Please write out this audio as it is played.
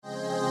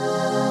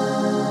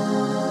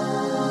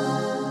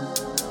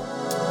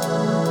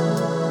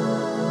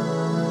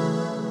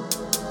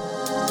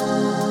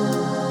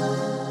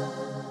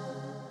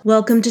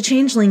Welcome to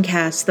Changeling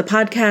Cast, the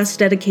podcast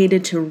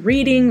dedicated to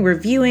reading,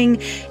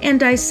 reviewing, and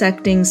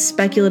dissecting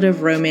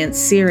speculative romance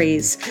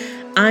series.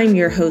 I'm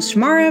your host,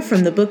 Mara,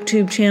 from the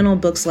BookTube channel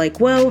Books Like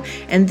Whoa,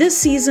 and this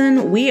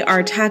season we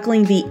are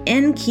tackling The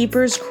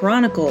Innkeeper's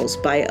Chronicles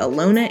by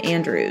Ilona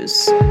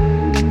Andrews.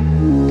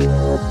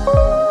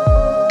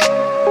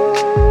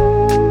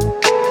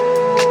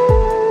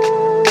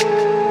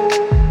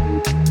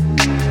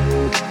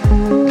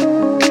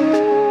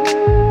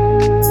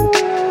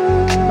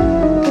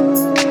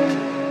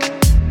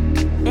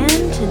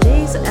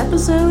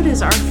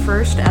 Is our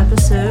first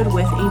episode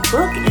with a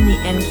book in the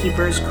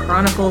Innkeeper's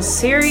Chronicles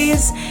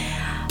series.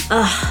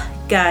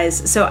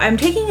 Guys, so I'm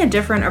taking a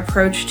different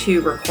approach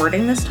to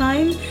recording this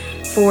time.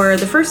 For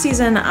the first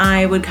season,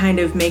 I would kind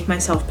of make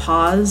myself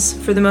pause,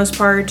 for the most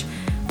part,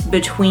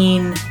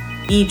 between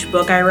each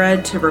book I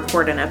read to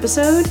record an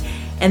episode.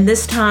 And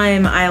this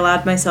time, I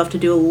allowed myself to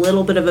do a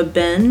little bit of a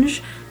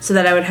binge so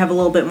that I would have a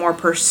little bit more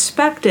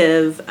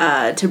perspective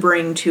to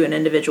bring to an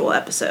individual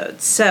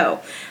episode.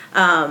 So,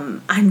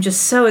 I'm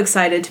just so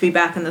excited to be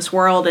back in this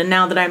world, and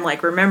now that I'm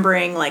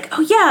remembering,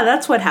 oh yeah,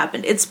 that's what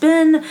happened. It's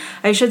been,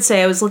 I should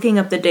say, I was looking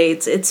up the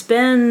dates, it's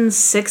been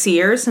 6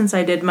 years since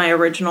I did my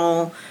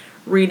original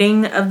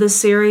reading of this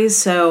series,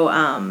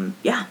 so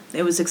yeah,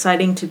 it was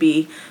exciting to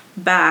be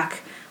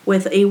back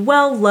with a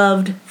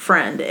well-loved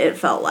friend, it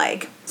felt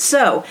like.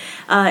 So,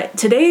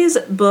 today's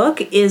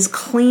book is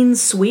Clean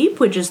Sweep,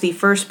 which is the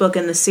first book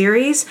in the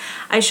series.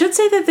 I should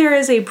say that there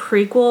is a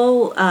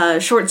prequel,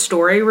 short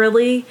story,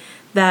 really,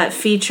 that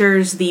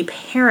features the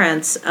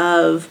parents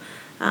of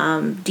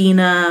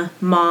Dina,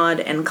 Maud,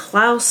 and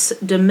Klaus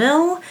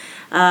DeMille.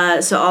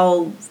 So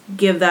I'll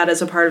give that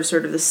as a part of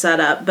sort of the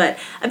setup. But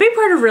a big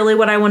part of really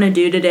what I want to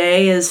do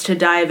today is to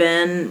dive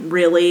in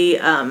really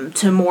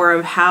to more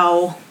of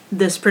how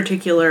this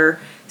particular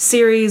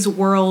series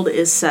world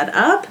is set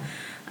up.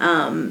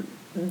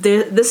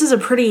 This is a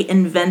pretty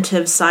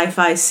inventive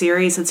sci-fi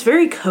series. It's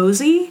very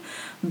cozy,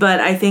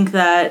 but I think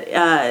that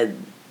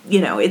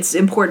it's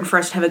important for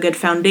us to have a good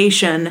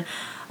foundation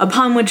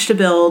upon which to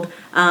build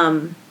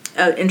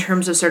in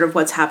terms of sort of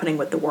what's happening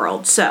with the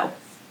world. So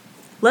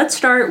let's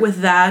start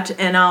with that,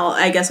 and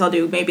I guess I'll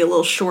do maybe a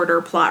little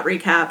shorter plot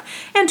recap.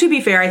 And to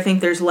be fair, I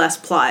think there's less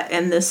plot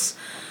in this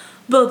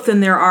book than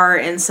there are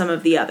in some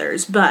of the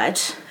others.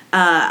 But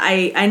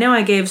I know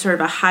I gave sort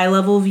of a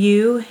high-level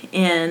view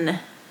in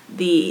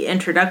the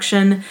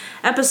introduction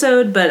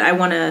episode, but I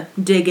want to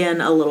dig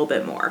in a little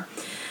bit more.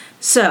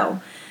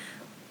 So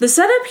the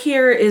setup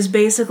here is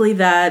basically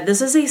that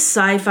this is a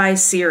sci-fi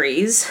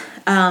series.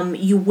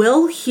 You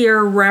will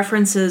hear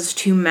references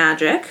to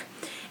magic,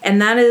 and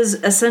that is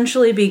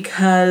essentially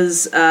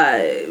because,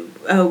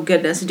 oh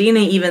goodness,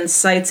 Dina even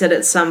cites it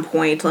at some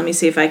point. Let me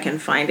see if I can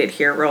find it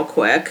here real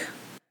quick.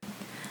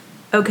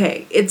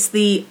 Okay, it's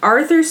the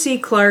Arthur C.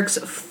 Clarke's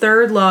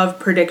third law of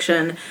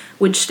prediction,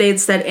 which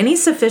states that any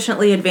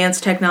sufficiently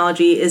advanced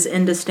technology is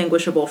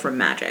indistinguishable from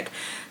magic.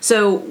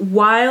 So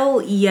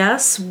while,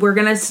 yes, we're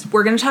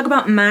gonna talk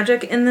about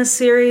magic in this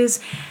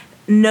series,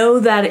 know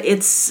that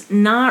it's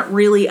not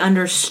really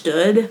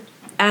understood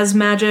as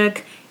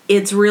magic.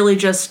 It's really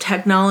just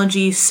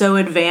technology so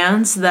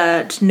advanced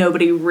that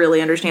nobody really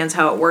understands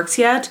how it works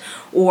yet,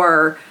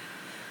 or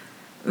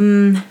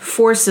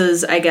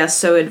forces, I guess,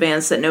 so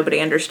advanced that nobody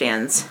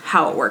understands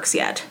how it works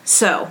yet.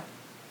 So,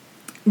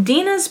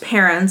 Dina's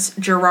parents,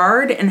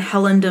 Gerard and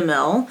Helen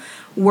DeMille,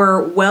 were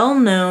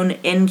well-known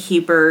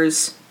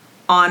innkeepers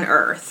on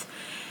Earth.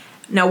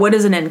 Now, what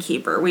is an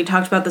innkeeper? We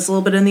talked about this a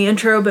little bit in the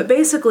intro, but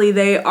basically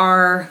they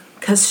are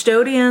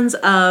custodians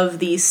of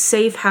these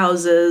safe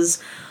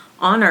houses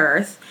on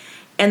Earth,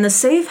 and the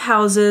safe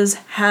houses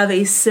have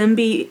a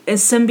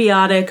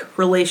symbiotic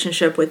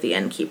relationship with the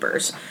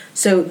innkeepers.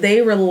 So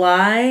they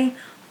rely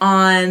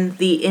on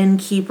the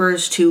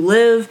innkeepers to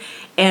live,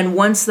 and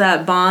once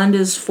that bond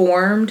is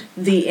formed,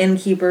 the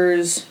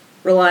innkeepers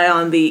rely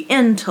on the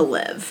inn to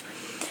live.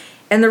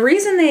 And the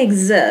reason they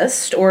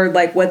exist, or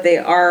what they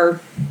are,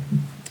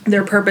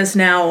 their purpose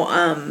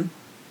now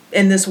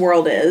in this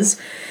world is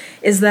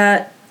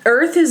that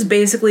Earth is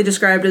basically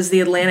described as the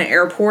Atlanta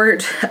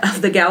airport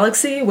of the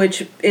galaxy,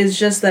 which is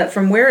just that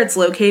from where it's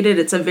located,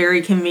 it's a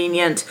very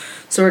convenient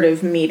sort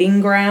of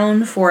meeting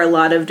ground for a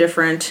lot of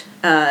different,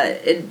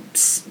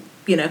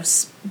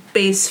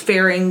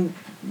 spacefaring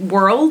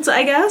worlds,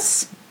 I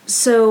guess.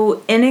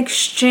 So in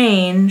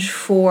exchange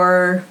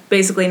for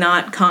basically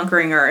not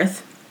conquering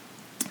Earth,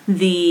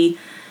 the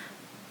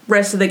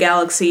rest of the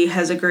galaxy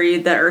has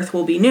agreed that Earth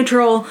will be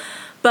neutral,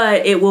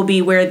 but it will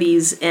be where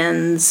these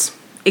inns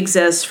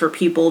exist for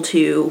people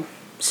to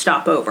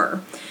stop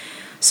over.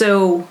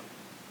 So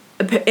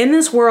in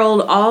this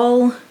world,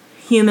 all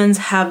humans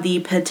have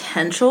the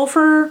potential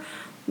for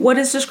what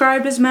is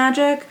described as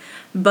magic,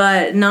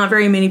 but not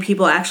very many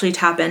people actually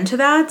tap into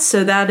that.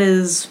 So that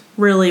is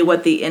really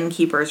what the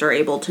innkeepers are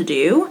able to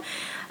do.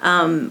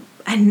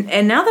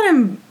 And now that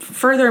I'm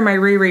further in my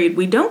reread,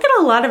 we don't get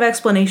a lot of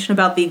explanation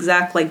about the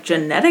exact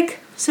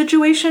genetic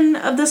situation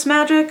of this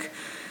magic.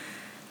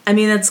 I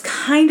mean, it's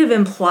kind of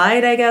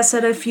implied, I guess,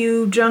 at a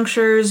few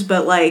junctures,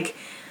 but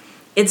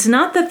it's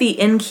not that the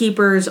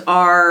innkeepers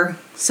are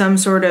some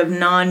sort of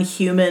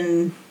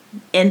non-human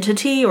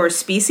entity or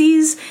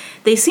species.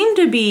 They seem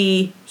to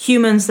be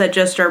humans that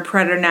just are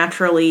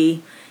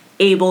preternaturally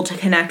able to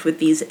connect with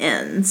these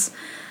inns.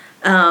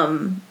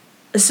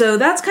 So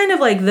that's kind of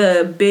like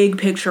the big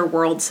picture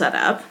world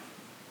setup.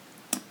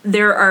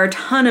 There are a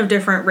ton of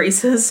different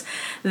races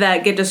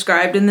that get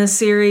described in this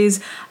series.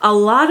 A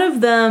lot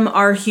of them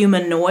are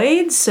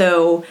humanoid,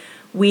 so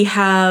we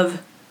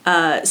have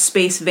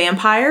space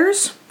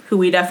vampires, who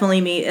we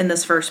definitely meet in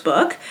this first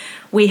book.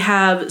 We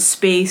have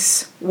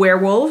space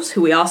werewolves,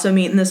 who we also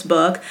meet in this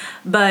book,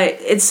 but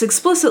it's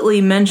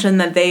explicitly mentioned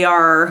that they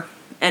are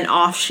an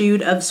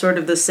offshoot of sort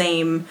of the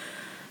same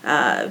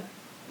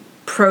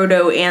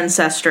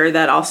proto-ancestor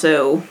that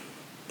also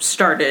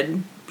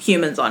started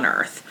humans on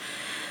Earth.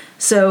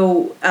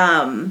 So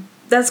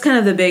that's kind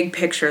of the big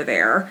picture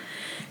there.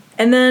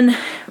 And then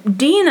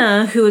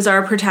Dina, who is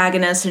our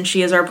protagonist, and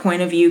she is our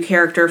point of view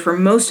character for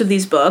most of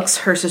these books.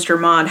 Her sister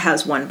Maud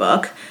has one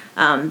book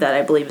that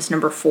I believe is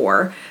number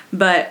 4.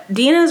 But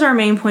Dina is our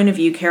main point of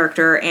view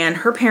character, and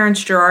her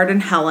parents, Gerard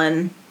and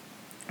Helen,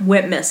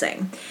 went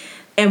missing.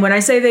 And when I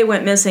say they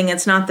went missing,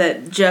 it's not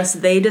that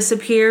just they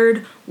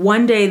disappeared.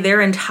 One day,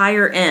 their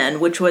entire inn,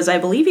 which was, I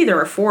believe,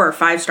 either a 4 or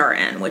 5-star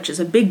inn, which is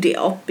a big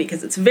deal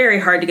because it's very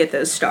hard to get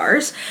those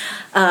stars,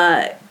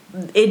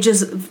 it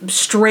just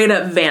straight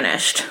up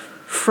vanished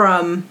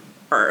from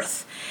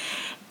Earth.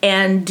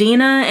 And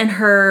Dina and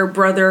her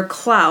brother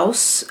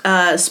Klaus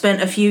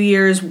spent a few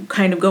years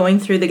kind of going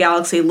through the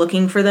galaxy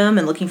looking for them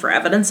and looking for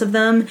evidence of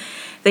them.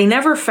 They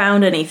never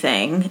found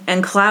anything,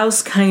 and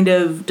Klaus kind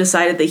of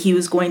decided that he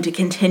was going to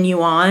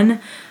continue on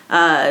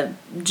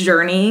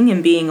journeying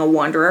and being a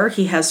wanderer.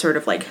 He has sort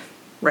of like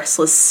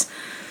restless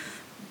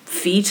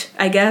feet,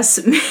 I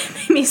guess,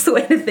 maybe is the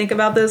way to think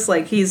about this.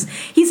 Like he's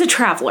a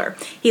traveler.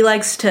 He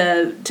likes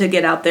to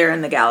get out there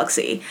in the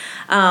galaxy.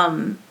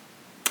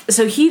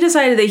 So he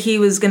decided that he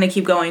was going to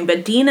keep going,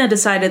 but Dina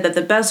decided that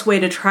the best way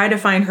to try to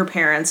find her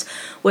parents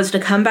was to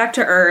come back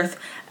to Earth,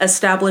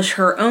 establish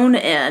her own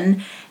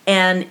inn,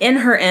 and in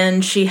her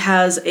inn, she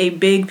has a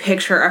big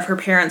picture of her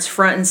parents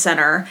front and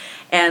center,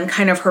 and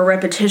kind of her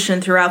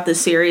repetition throughout the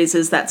series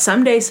is that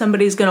someday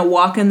somebody's going to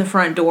walk in the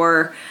front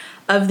door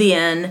of the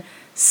inn,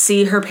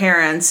 see her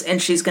parents,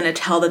 and she's going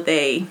to tell that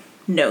they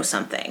know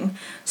something.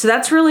 So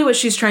that's really what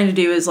she's trying to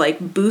do, is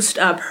like boost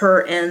up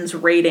her inn's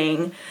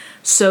rating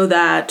so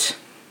that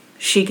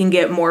she can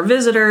get more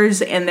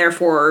visitors, and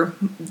therefore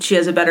she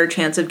has a better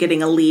chance of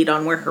getting a lead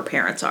on where her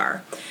parents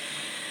are.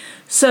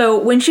 So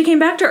when she came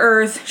back to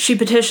Earth, she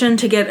petitioned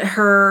to get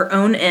her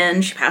own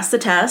inn. She passed the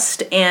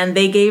test, and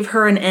they gave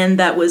her an inn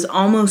that was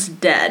almost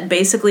dead.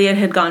 Basically, it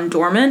had gone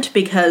dormant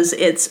because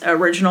its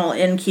original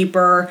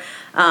innkeeper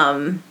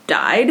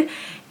died,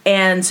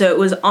 and so it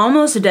was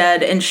almost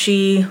dead, and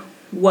she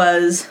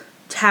was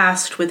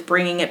tasked with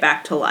bringing it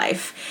back to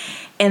life.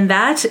 And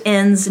that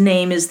inn's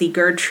name is the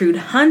Gertrude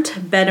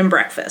Hunt Bed and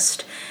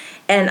Breakfast.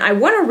 And I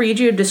want to read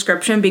you a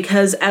description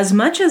because as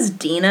much as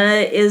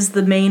Dina is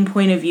the main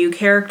point of view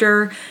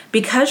character,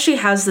 because she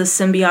has this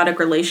symbiotic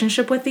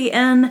relationship with the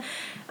inn,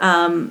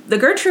 the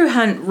Gertrude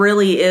Hunt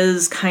really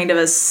is kind of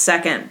a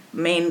second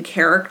main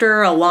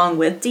character along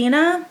with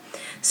Dina.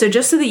 So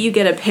just so that you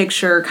get a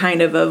picture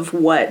kind of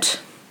what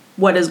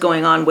is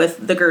going on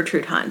with the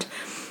Gertrude Hunt.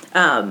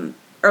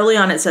 Early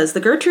on it says, the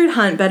Gertrude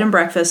Hunt Bed and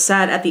Breakfast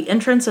sat at the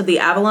entrance of the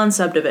Avalon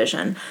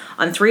subdivision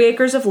on 3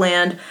 acres of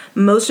land,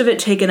 most of it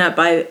taken up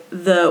by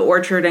the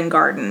orchard and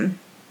garden.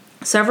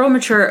 Several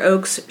mature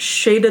oaks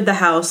shaded the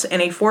house,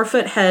 and a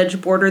 4-foot hedge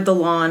bordered the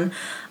lawn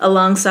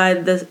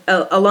alongside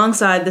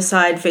the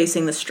side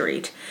facing the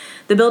street.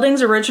 The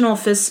building's original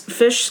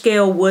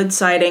fish-scale wood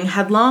siding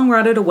had long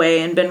rotted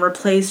away and been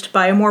replaced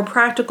by a more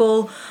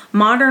practical,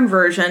 modern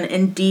version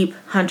in deep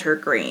hunter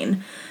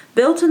green.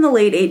 Built in the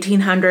late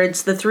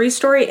 1800s, the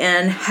 3-story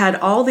inn had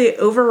all the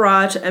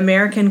overwrought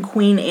American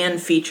Queen Anne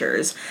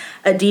features: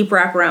 a deep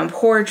wraparound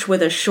porch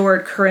with a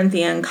short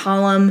Corinthian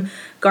column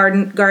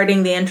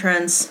guarding the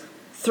entrance,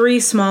 3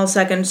 small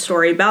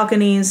second-story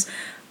balconies,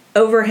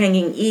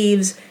 overhanging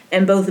eaves,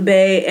 and both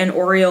bay and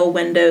oriel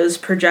windows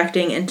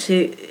projecting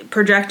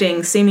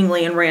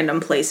seemingly in random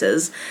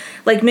places.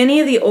 Like many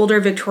of the older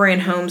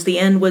Victorian homes, the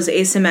inn was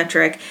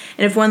asymmetric,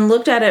 and if one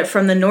looked at it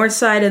from the north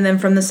side and then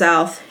from the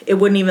south, it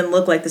wouldn't even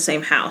look like the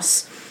same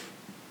house.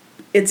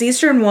 Its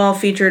eastern wall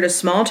featured a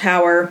small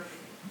tower.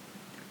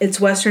 Its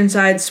western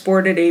side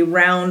sported a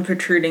round,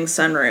 protruding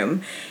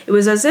sunroom. It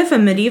was as if a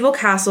medieval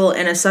castle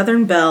and a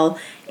southern belle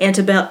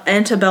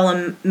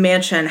antebellum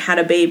mansion had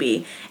a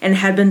baby and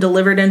had been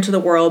delivered into the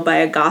world by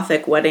a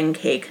Gothic wedding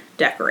cake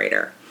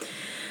decorator.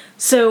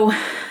 So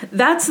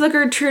that's the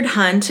Gertrude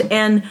Hunt,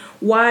 and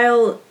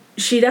while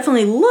she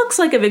definitely looks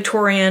like a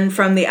Victorian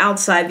from the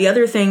outside, the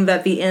other thing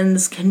that the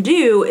inns can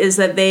do is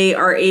that they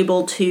are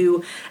able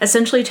to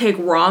essentially take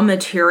raw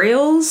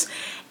materials,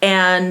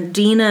 and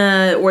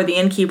Dina or the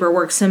innkeeper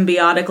works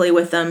symbiotically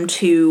with them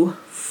to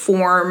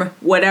form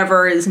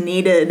whatever is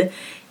needed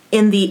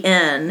in the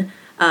inn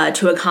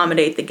to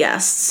accommodate the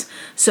guests.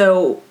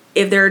 So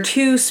if there are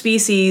two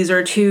species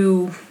or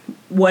two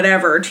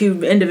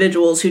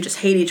individuals who just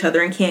hate each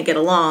other and can't get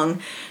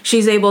along,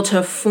 she's able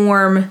to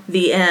form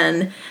the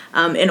inn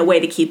in a way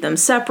to keep them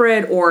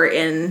separate or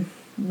in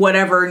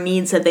whatever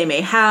needs that they may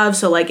have.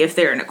 So like if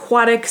they're an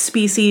aquatic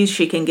species,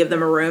 she can give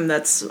them a room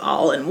that's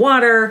all in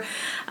water.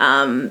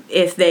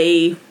 If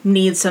they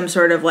need some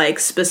sort of like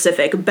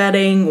specific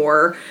bedding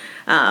or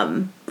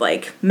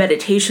like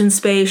meditation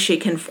space, she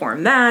can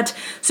form that.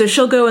 So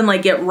she'll go and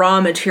like get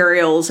raw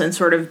materials and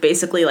sort of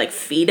basically like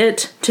feed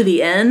it to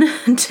the inn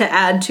to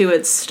add to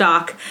its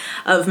stock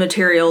of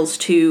materials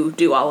to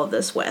do all of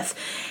this with.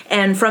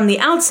 And from the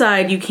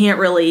outside, you can't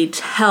really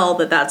tell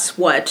that that's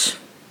what's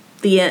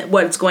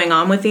going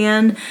on with the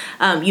inn.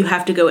 You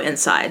have to go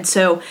inside.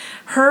 So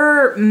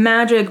her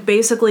magic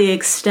basically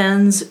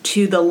extends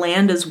to the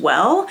land as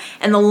well.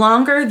 And the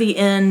longer the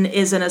inn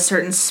is in a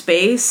certain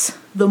space,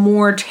 the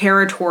more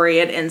territory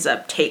it ends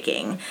up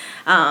taking.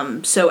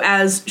 So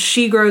as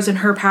she grows in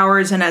her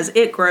powers and as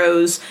it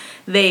grows,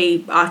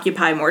 they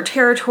occupy more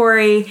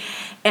territory.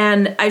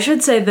 And I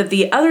should say that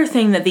the other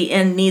thing that the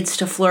inn needs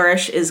to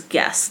flourish is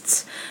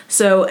guests.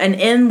 So an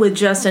inn with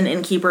just an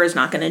innkeeper is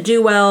not going to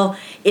do well.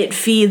 It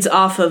feeds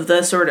off of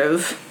the sort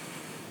of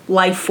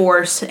life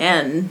force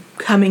and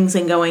comings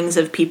and goings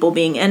of people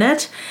being in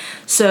it.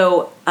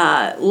 So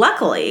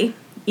luckily,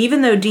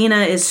 even though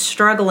Dina is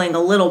struggling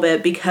a little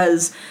bit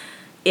because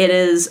it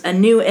is a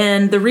new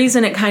inn, the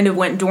reason it kind of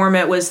went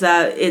dormant was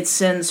that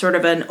it's in sort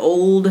of an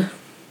old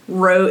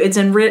road. It's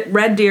in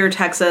Red Deer,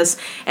 Texas,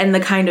 and the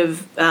kind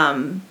of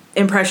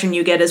impression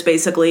you get is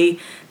basically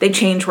they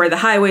changed where the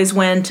highways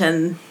went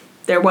and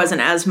there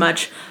wasn't as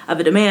much of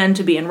a demand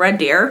to be in Red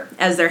Deer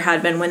as there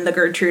had been when the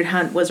Gertrude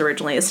Hunt was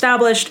originally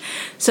established.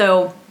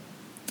 So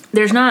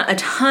there's not a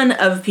ton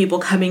of people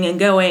coming and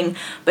going,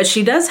 but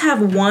she does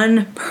have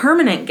one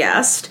permanent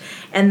guest,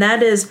 and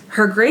that is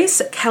Her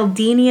Grace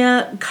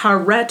Caldenia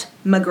Carrette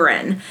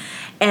Magrin.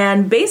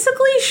 And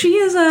basically she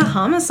is a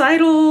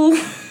homicidal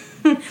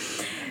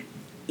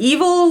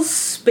evil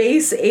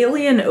space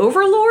alien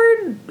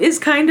overlord is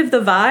kind of the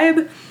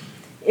vibe.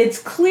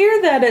 It's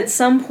clear that at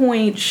some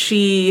point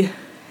she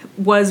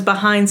was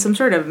behind some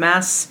sort of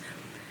mass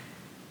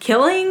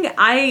killing.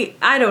 I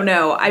don't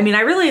know. I mean,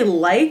 I really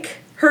like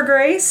Her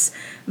Grace,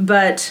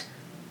 but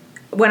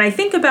when I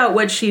think about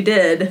what she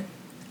did,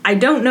 I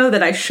don't know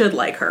that I should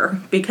like her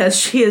because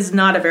she is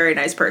not a very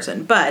nice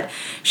person. But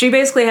she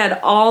basically had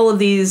all of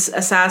these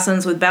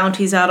assassins with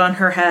bounties out on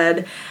her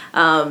head.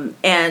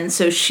 And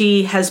so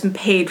she has been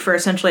paid for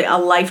essentially a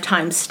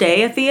lifetime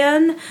stay at the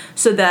inn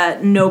so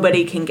that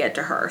nobody can get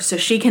to her. So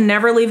she can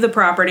never leave the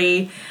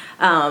property,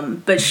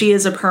 but she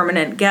is a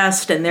permanent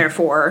guest, and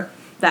therefore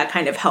that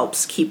kind of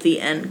helps keep the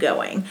inn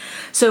going.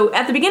 So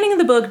at the beginning of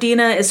the book,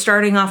 Dina is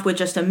starting off with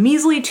just a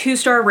measly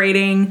 2-star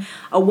rating.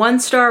 A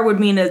 1-star would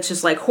mean it's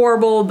just like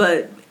horrible,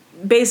 but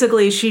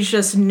basically she's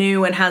just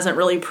new and hasn't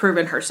really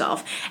proven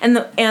herself. And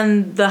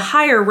the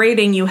higher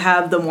rating you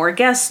have, the more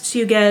guests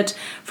you get.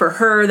 For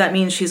her, that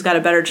means she's got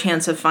a better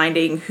chance of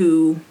finding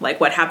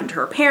what happened to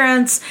her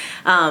parents.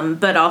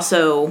 But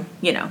also,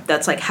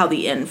 that's like how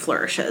the inn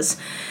flourishes.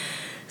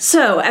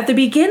 So, at the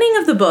beginning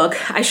of the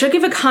book, I should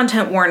give a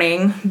content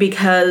warning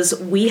because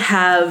we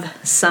have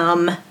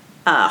some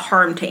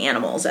harm to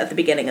animals at the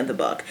beginning of the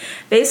book.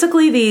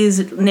 Basically,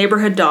 these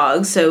neighborhood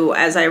dogs, so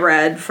as I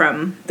read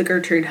from the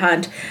Gertrude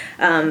Hunt,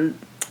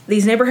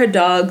 these neighborhood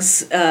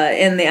dogs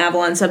in the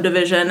Avalon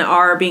subdivision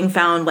are being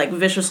found,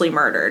 viciously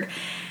murdered.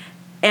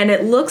 And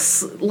it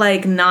looks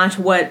like not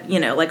what,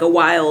 like a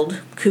wild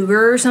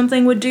cougar or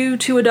something would do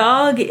to a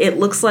dog. It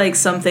looks like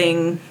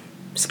something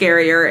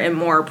scarier and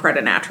more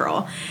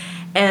preternatural.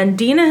 And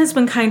Dina has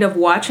been kind of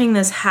watching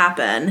this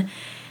happen,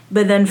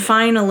 but then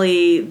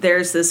finally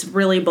there's this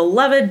really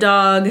beloved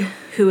dog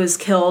who is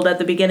killed at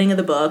the beginning of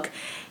the book,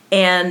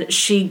 and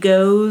she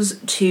goes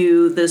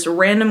to this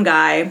random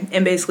guy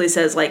and basically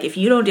says, if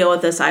you don't deal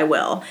with this, I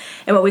will.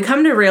 And what we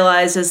come to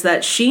realize is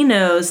that she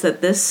knows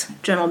that this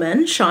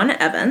gentleman, Sean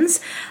Evans,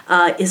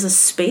 is a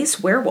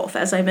space werewolf,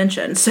 as I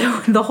mentioned.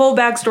 So the whole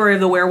backstory of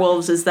the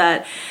werewolves is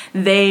that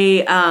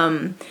they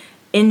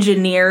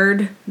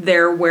engineered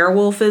their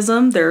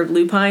werewolfism, their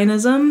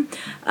lupinism,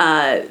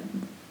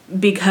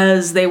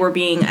 because they were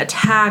being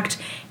attacked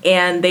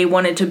and they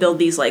wanted to build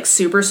these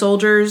super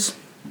soldiers.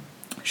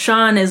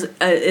 Sean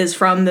is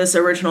from this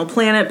original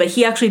planet, but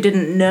he actually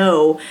didn't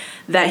know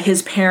that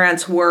his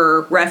parents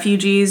were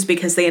refugees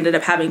because they ended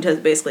up having to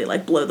basically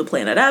blow the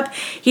planet up.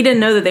 He didn't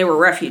know that they were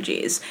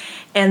refugees.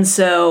 And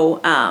so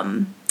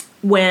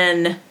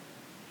when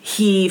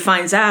he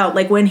finds out,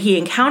 when he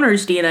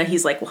encounters Dina,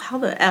 he's like, well, how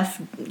the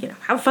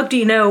fuck do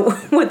you know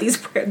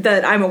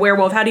that I'm a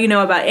werewolf? How do you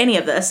know about any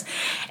of this?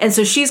 And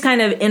so she's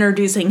kind of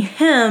introducing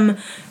him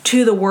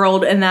to the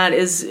world, and that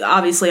is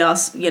obviously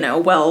us,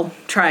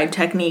 well-tried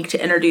technique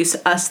to introduce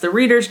us, the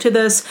readers, to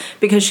this,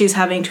 because she's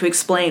having to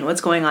explain what's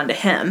going on to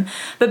him.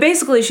 But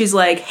basically she's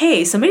like,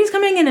 hey, somebody's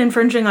coming and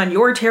infringing on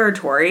your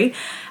territory.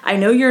 I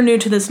know you're new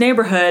to this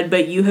neighborhood,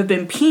 but you have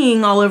been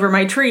peeing all over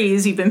my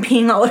trees. You've been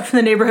peeing all over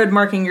the neighborhood,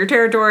 marking your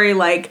territory.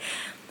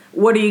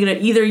 what are you going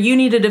to, either you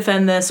need to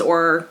defend this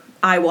or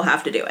I will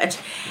have to do it.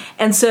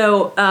 And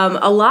so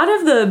a lot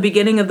of the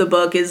beginning of the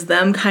book is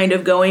them kind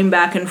of going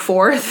back and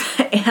forth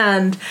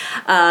and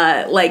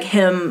like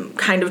him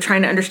kind of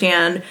trying to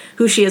understand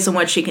who she is and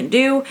what she can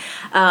do.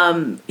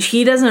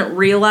 He doesn't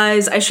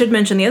realize, I should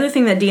mention, the other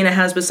thing that Dina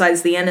has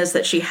besides the inn is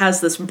that she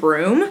has this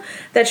broom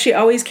that she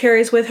always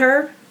carries with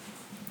her.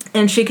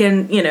 And she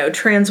can,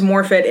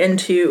 transmorph it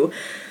into,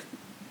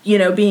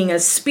 being a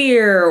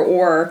spear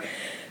or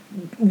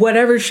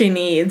whatever she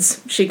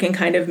needs. She can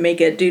kind of make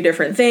it do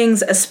different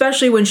things,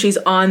 especially when she's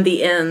on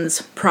the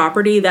inn's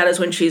property. That is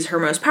when she's her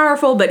most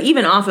powerful, but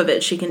even off of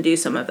it, she can do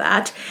some of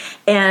that.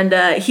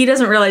 And he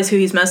doesn't realize who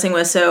he's messing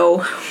with,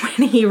 so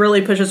when he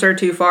really pushes her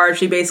too far,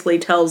 she basically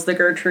tells the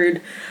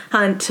Gertrude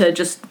Hunt to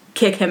just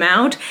kick him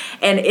out,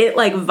 and it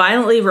like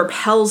violently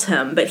repels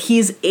him, but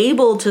he's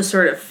able to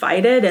sort of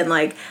fight it and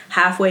like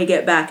halfway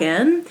get back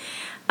in,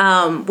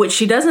 which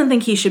she doesn't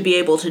think he should be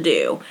able to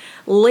do.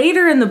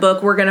 Later in the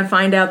book, we're going to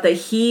find out that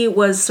he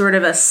was sort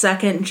of a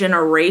second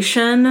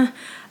generation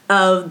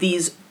of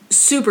these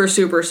super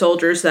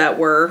soldiers that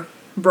were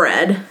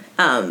bred.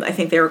 I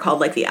think they were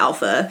called like the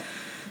Alpha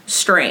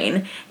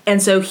strain,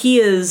 and so he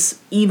is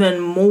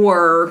even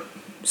more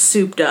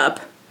souped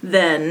up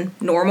than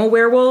normal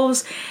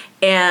werewolves.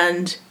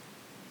 And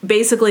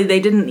basically, they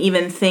didn't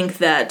even think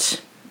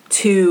that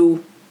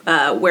two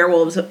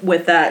werewolves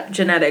with that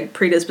genetic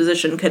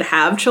predisposition could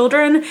have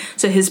children.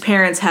 So his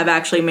parents have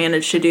actually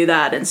managed to do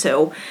that. And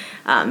so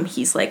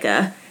he's like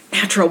a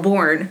natural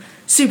born,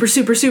 super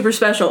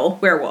special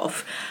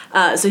werewolf.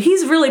 So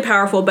he's really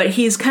powerful, but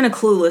he's kind of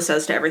clueless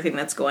as to everything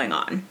that's going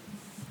on.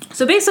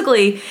 So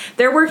basically,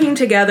 they're working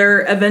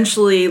together,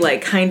 eventually,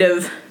 like, kind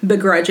of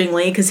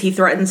begrudgingly, because he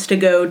threatens to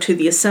go to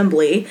the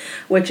assembly,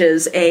 which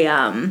is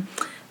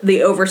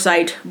the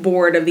oversight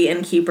board of the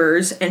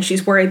innkeepers, and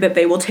she's worried that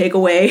they will take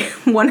away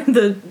one of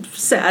the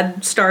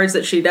sad stars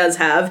that she does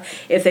have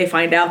if they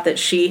find out that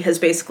she has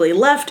basically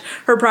left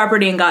her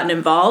property and gotten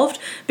involved,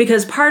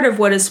 because part of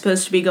what is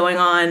supposed to be going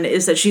on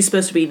is that she's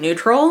supposed to be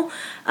neutral.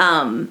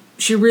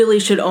 She really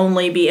should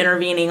only be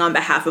intervening on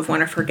behalf of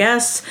one of her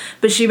guests,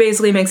 but she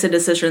basically makes a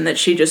decision that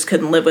she just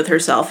couldn't live with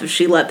herself if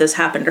she let this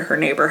happen to her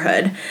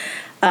neighborhood.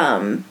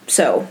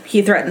 So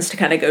he threatens to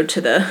kind of go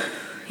to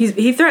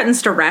he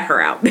threatens to rat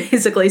her out,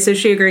 basically, so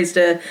she agrees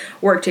to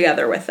work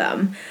together with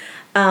them.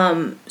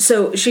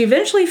 So she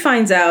eventually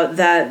finds out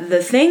that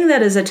the thing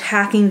that is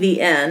attacking the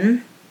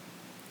inn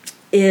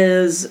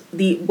is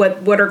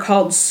what are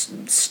called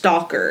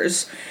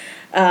stalkers.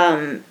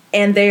 And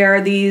they are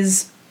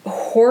these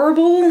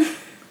horrible,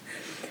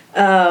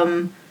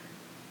 oh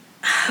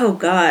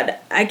God,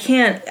 I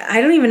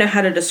don't even know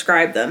how to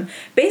describe them.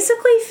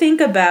 Basically,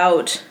 think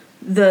about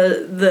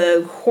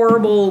the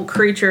horrible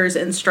creatures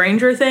in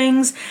Stranger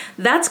Things.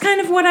 That's kind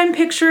of what I'm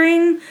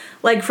picturing,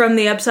 like from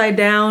the Upside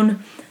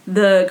Down,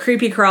 the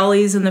creepy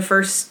crawlies in the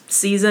first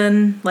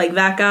season, like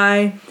that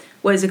guy,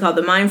 what is he called,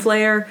 the Mind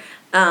Flayer?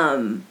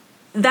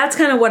 That's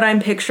kind of what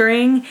I'm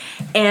picturing,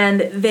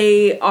 and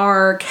they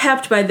are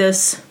kept by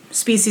this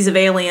species of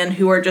alien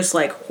who are just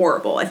like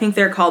horrible. I think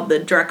they're called the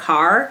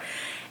Drakkar.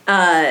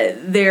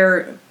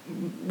 They're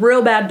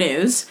real bad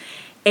news,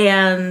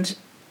 and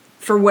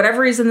for whatever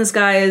reason, this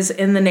guy is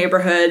in the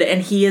neighborhood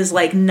and he is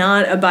like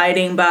not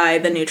abiding by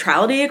the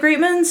neutrality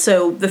agreement.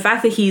 So the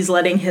fact that he's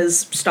letting his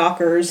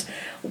stalkers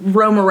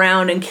roam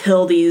around and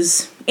kill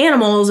these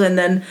animals, and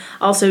then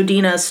also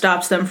Dina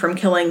stops them from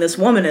killing this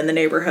woman in the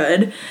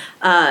neighborhood,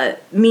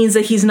 means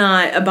that he's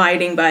not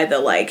abiding by the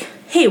like,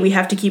 hey, we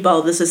have to keep all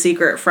of this a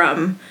secret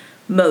from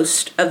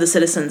most of the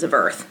citizens of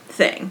Earth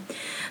thing.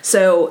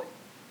 So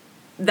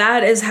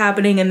that is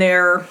happening, and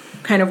they're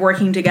kind of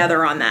working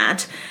together on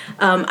that.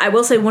 I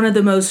will say one of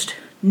the most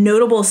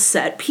notable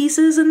set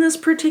pieces in this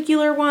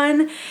particular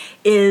one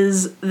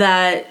is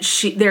that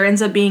there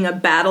ends up being a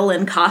battle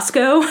in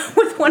Costco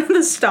with one of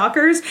the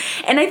stalkers.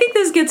 And I think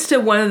this gets to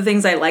one of the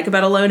things I like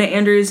about Ilona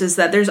Andrews is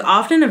that there's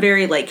often a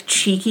very like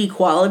cheeky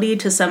quality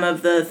to some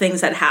of the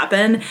things that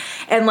happen.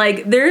 And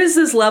like there is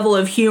this level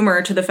of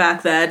humor to the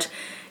fact that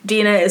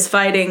Dina is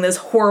fighting this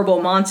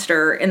horrible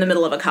monster in the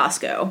middle of a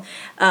Costco.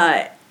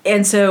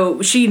 And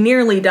so she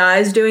nearly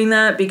dies doing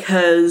that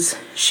because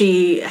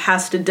she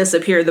has to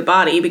disappear the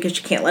body because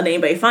she can't let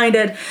anybody find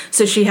it.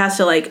 So she has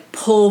to like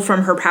pull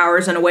from her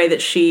powers in a way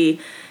that she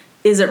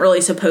isn't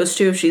really supposed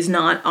to if she's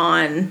not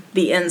on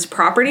the inn's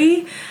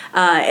property.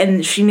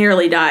 And she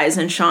nearly dies,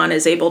 and Sean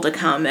is able to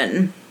come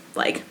and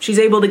like she's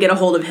able to get a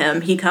hold of him.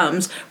 He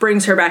comes,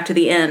 brings her back to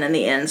the inn, and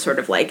the inn sort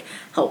of like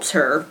helps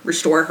her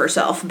restore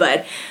herself.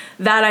 But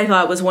that I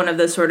thought was one of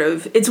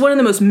the it's one of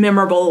the most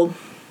memorable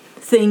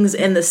things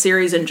in the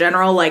series in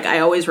general. Like I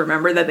always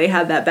remember that they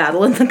had that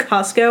battle in the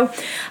Costco.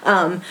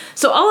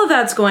 So all of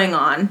that's going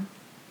on.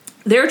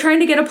 They're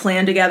trying to get a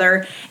plan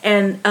together,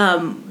 and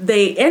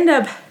they end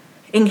up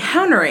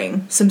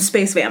encountering some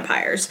space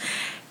vampires.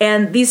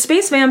 And these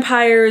space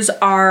vampires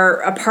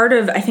are a part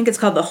of, I think it's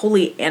called the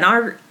Holy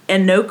Enochari.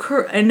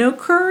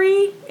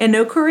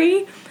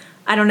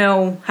 I don't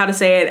know how to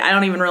say it. I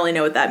don't even really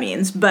know what that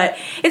means. But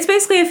it's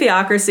basically a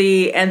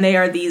theocracy, and they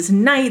are these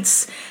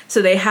knights.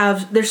 So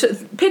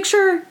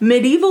picture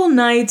medieval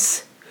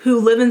knights who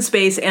live in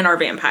space and are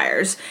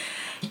vampires.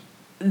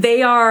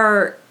 They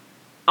are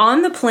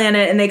on the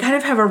planet, and they kind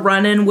of have a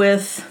run-in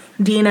with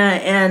Dina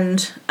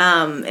and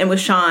with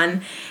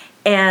Sean,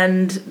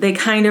 and they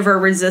kind of are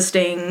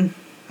resisting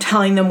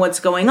telling them what's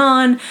going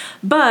on.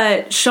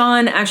 But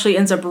Sean actually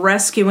ends up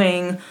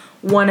rescuing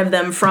one of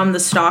them from the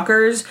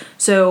stalkers.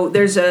 So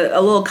there's a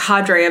little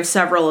cadre of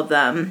several of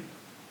them,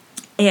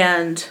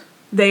 and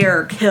they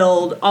are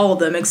killed, all of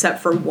them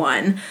except for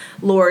one,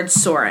 Lord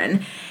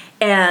Soren.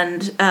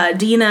 And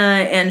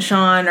Dina and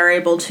Sean are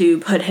able to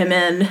put him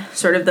in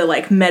sort of the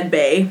like med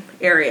bay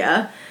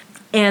area,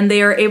 and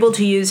they are able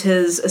to use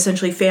his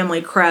essentially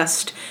family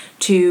crest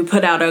to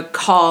put out a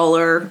call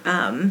or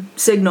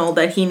signal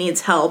that he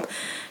needs help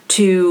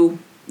to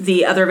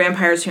the other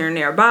vampires who are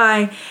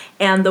nearby.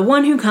 And the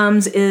one who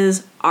comes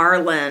is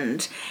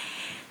Arland.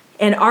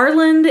 And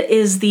Arland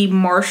is the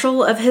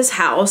marshal of his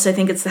house. I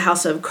think it's the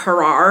House of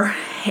Karar.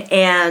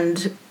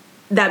 And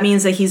that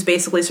means that he's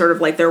basically sort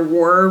of like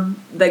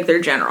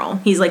their general.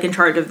 He's like in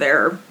charge of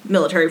their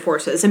military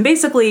forces. And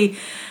basically,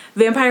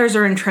 vampires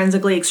are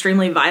intrinsically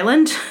extremely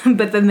violent,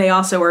 but then they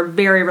also are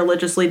very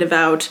religiously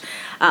devout,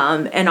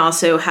 and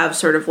also have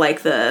sort of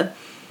like the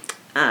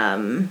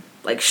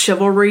like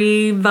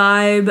chivalry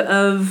vibe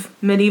of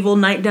medieval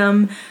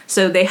knightdom.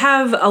 So they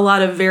have a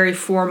lot of very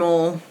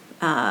formal,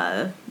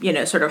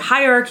 sort of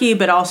hierarchy,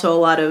 but also a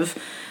lot of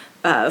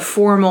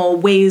formal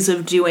ways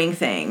of doing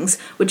things,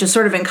 which is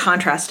sort of in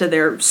contrast to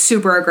their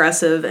super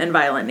aggressive and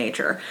violent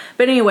nature.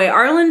 But anyway,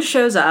 Arland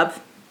shows up.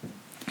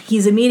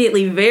 He's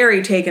immediately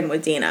very taken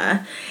with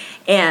Dina,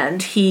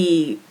 and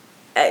he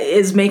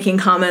is making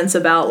comments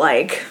about,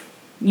 like,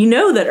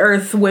 that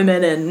Earth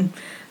women and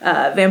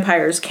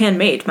vampires can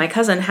mate. My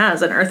cousin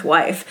has an Earth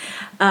wife.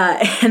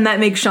 And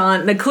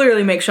that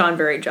clearly makes Sean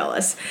very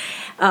jealous.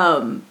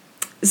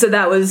 So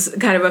that was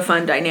kind of a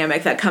fun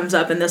dynamic that comes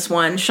up in this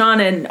one. Sean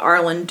and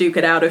Arland duke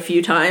it out a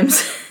few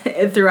times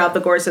throughout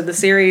the course of the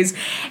series.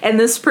 And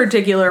this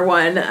particular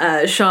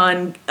one,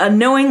 Sean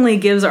unknowingly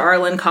gives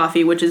Arland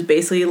coffee, which is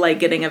basically like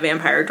getting a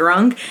vampire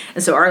drunk.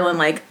 And so Arland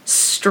like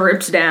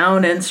strips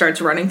down and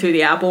starts running through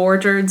the apple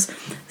orchards.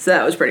 So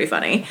that was pretty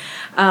funny.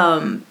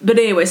 But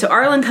anyway, so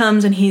Arland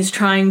comes and he's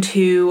trying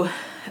to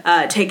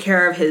take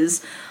care of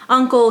his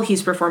uncle.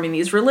 He's performing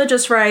these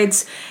religious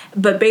rites,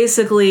 but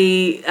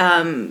basically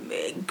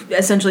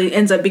essentially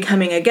ends up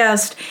becoming a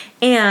guest,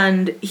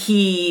 and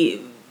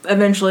he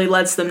eventually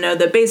lets them know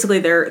that basically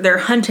they're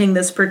hunting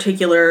this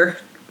particular,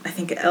 I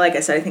think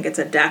it's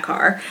a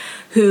Dakar,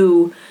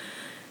 who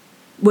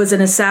was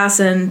an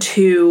assassin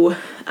to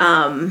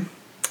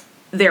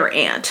their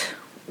aunt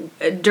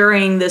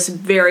during this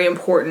very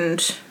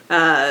important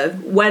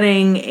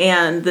wedding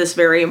and this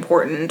very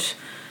important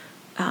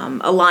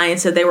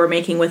alliance that they were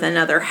making with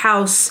another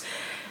house.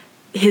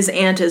 His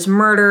aunt is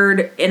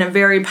murdered in a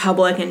very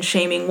public and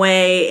shaming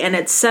way, and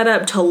it's set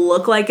up to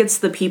look like it's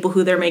the people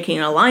who they're making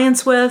an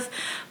alliance with,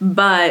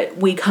 but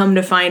we come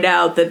to find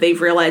out that they've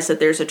realized that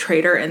there's a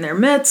traitor in their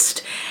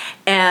midst,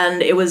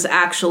 and it was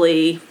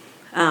actually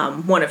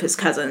one of his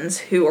cousins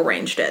who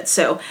arranged it.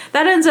 So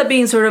that ends up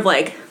being sort of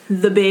like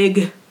the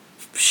big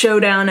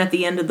showdown at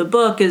the end of the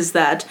book, is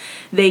that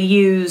they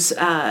use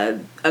a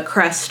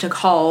crest to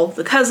call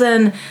the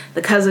cousin.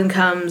 The cousin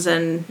comes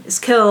and is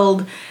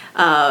killed,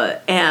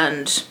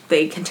 and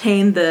they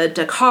contain the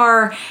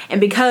Dakar.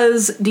 And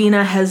because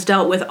Dina has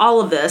dealt with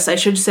all of this, I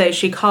should say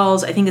she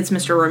calls, I think it's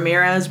Mr.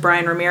 Ramirez,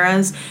 Brian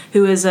Ramirez,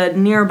 who is a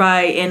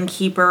nearby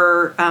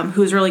innkeeper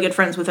who's really good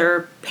friends with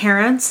her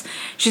parents.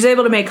 She's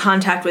able to make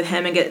contact with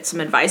him and get some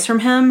advice from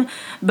him,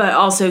 but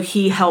also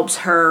he helps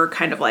her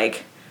kind of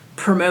like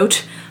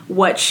promote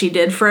what she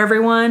did for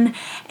everyone.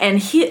 And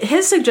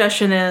his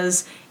suggestion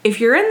is, if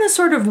you're in this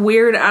sort of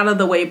weird,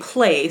 out-of-the-way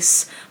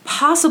place,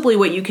 possibly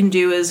what you can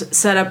do is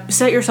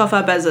set yourself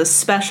up as a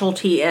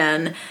specialty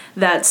inn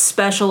that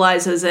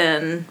specializes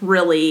in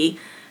really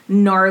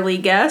gnarly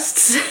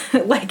guests.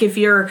 Like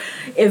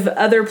if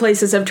other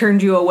places have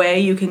turned you away,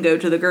 you can go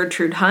to the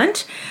Gertrude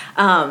Hunt.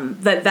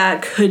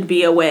 That could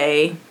be a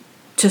way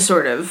to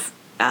sort of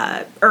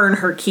earn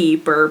her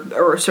keep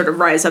or sort of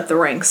rise up the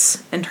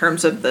ranks in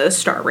terms of the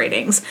star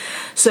ratings.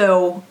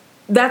 So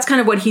that's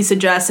kind of what he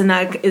suggests, and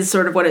that is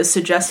sort of what is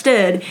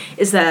suggested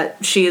is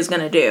that she is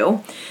going to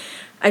do.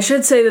 I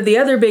should say that the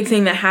other big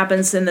thing that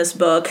happens in this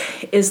book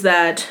is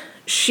that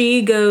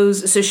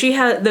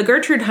the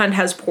Gertrude Hunt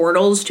has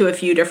portals to a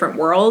few different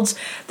worlds.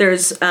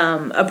 There's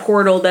a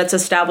portal that's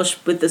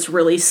established with this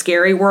really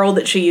scary world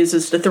that she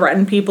uses to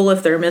threaten people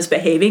if they're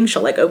misbehaving.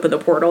 She'll like open the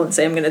portal and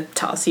say, I'm going to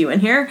toss you in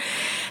here.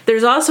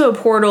 There's also a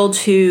portal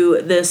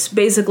to this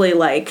basically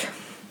like,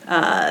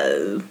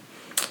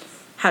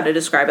 how to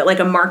describe it, like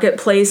a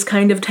marketplace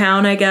kind of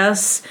town, I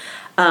guess,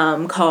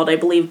 called, I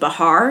believe,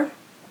 Bahar.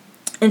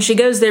 And she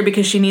goes there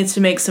because she needs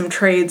to make some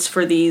trades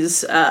for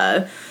these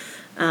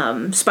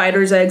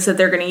spider's eggs that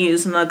they're going to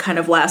use in the kind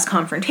of last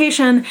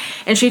confrontation.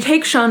 And she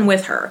takes Sean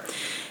with her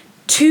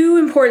two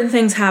important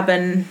things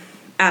happen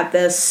at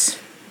this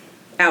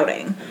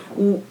outing.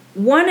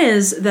 One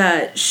is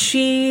that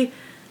she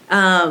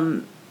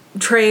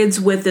trades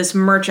with this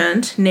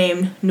merchant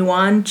named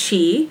Nuan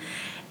Chi,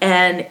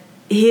 and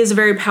he is a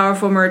very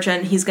powerful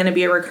merchant. He's going to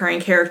be a recurring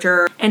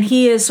character, and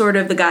he is sort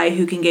of the guy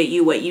who can get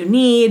you what you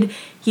need.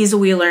 He's a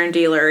wheeler and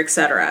dealer,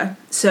 etc.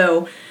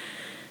 So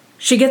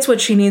she gets what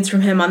she needs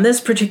from him on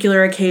this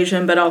particular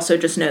occasion, but also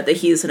just note that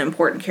he's an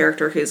important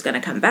character who's going to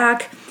come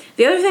back.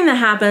 The other thing that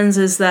happens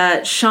is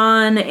that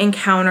Sean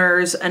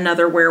encounters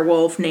another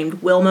werewolf named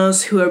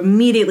Wilmos, who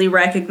immediately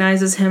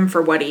recognizes him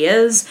for what he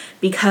is,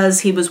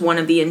 because he was one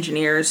of the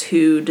engineers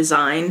who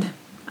designed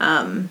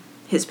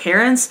his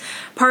parents.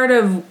 Part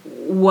of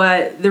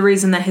the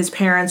reason that his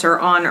parents are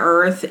on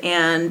Earth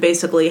and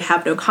basically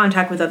have no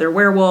contact with other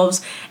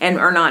werewolves and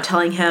are not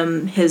telling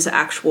him his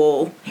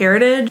actual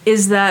heritage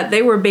is that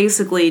they were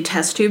basically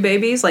test tube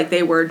babies, like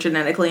they were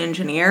genetically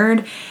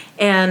engineered,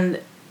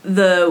 and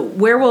the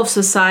werewolf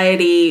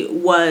society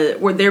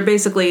they're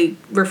basically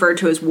referred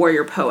to as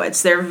warrior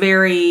poets. They're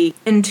very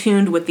in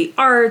tune with the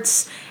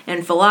arts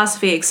and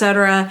philosophy,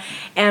 etc.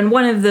 And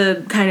one of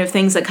the kind of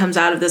things that comes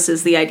out of this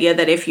is the idea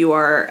that if you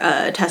are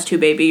a test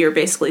tube baby, you're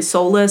basically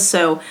soulless.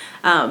 So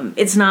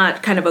it's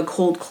not kind of a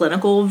cold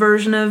clinical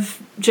version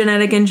of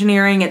genetic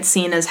engineering. It's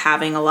seen as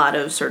having a lot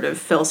of sort of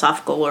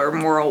philosophical or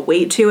moral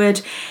weight to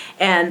it.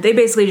 And they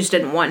basically just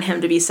didn't want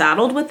him to be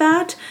saddled with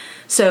that.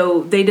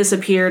 So they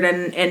disappeared,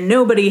 and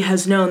nobody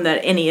has known that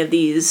any of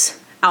these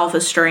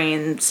alpha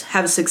strains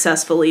have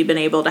successfully been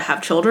able to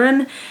have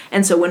children.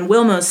 And so when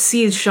Wilmos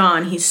sees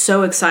Sean, he's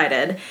so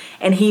excited,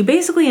 and he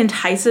basically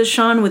entices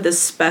Sean with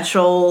this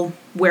special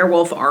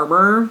werewolf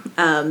armor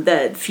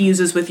that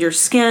fuses with your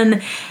skin,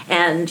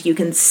 and you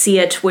can see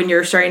it when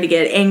you're starting to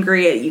get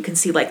angry. You can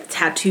see like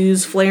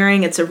tattoos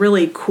flaring. It's a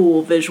really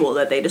cool visual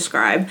that they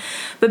describe.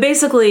 But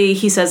basically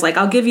he says, like,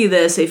 I'll give you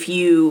this if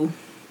you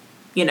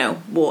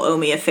will owe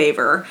me a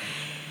favor.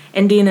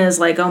 And Dina is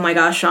like, oh my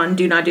gosh, Sean,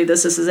 do not do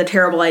this. This is a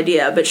terrible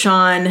idea. But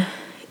Sean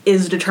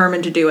is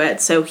determined to do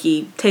it, so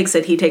he takes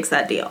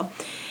that deal.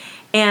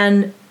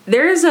 And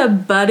there is a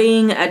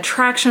budding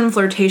attraction,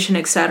 flirtation,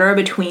 etc.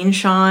 between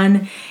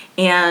Sean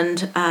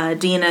and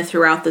Dina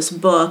throughout this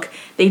book.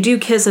 They do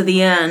kiss at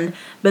the end,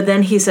 but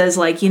then he says,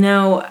 like,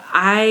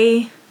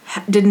 I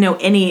didn't know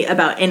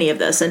about any of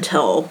this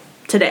until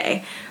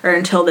today, or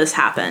until this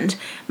happened.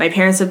 My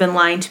parents have been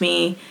lying to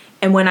me.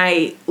 And when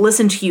I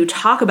listen to you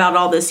talk about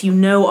all this,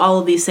 all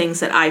of these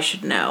things that I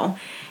should know.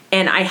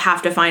 And I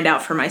have to find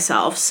out for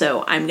myself.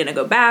 So I'm going to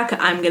go back.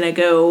 I'm going to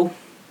go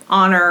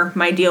honor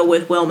my deal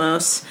with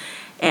Wilmos.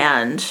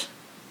 And,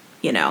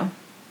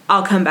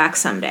 I'll come back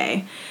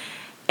someday.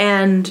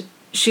 And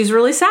she's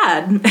really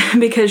sad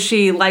because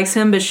she likes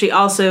him, but she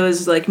also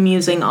is like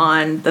musing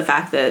on the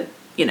fact that,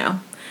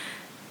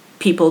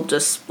 people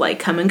just like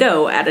come and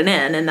go at an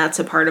inn, and that's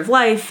a part of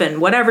life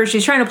and whatever.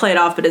 She's trying to play it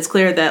off, but it's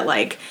clear that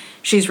like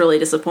she's really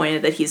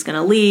disappointed that he's going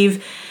to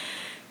leave.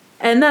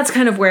 And that's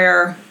kind of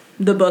where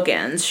the book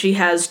ends. She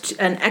has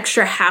an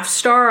extra half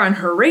star on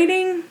her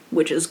rating,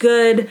 which is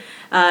good.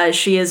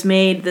 She has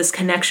made this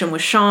connection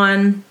with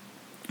Sean,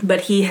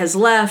 but he has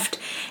left.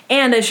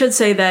 And I should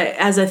say that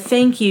as a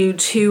thank you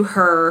to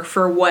her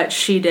for what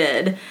she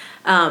did,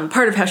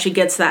 part of how she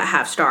gets that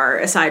half star,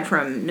 aside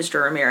from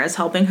Mr. Ramirez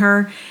helping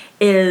her,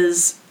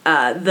 is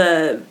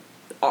the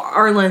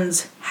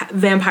Arlen's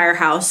vampire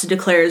house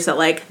declares that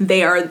like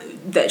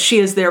that she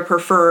is their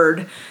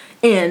preferred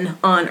inn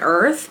on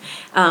Earth,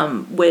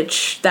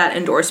 which that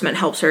endorsement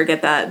helps her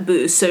get that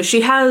boost. So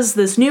she has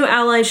this new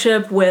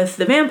allyship with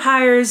the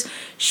vampires.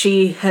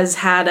 She has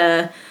had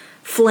a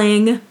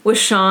fling with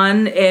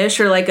Sean-ish,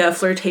 or like a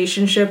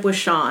flirtationship with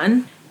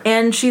Sean.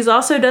 And she's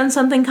also done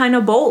something kind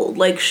of bold.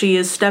 Like she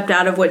has stepped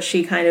out of what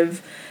she kind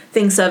of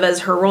thinks of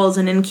as her role as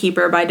an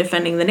innkeeper by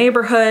defending the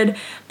neighborhood.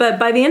 But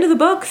by the end of the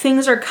book,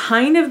 things are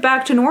kind of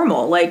back to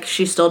normal. Like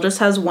she still just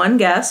has one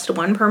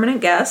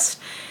permanent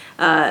guest,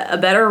 a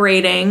better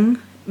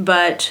rating,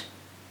 but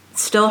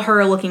still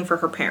her looking for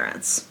her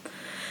parents.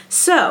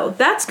 So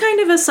that's kind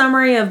of a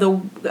summary of the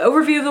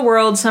overview of the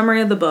world, summary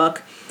of the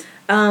book.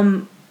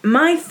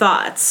 My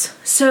thoughts.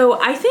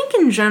 So I think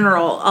in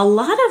general, a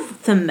lot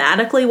of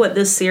thematically what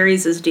this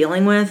series is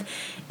dealing with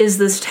is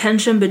this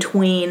tension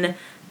between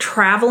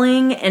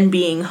traveling and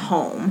being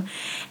home.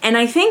 And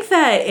I think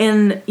that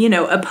in,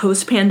 a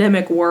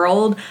post-pandemic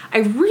world, I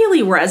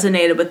really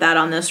resonated with that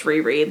on this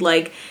reread.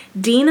 Like,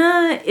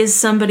 Dina is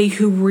somebody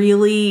who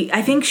really,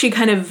 I think she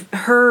kind of,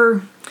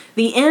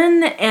 the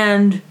inn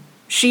and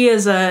she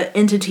as an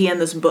entity in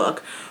this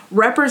book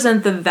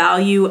represent the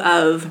value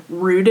of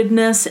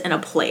rootedness in a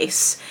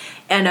place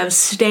and of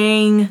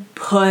staying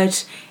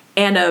put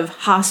and of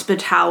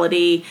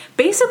hospitality.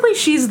 Basically,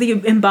 she's the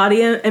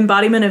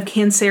embodiment of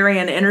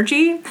Cancerian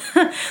energy,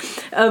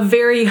 a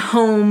very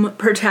home,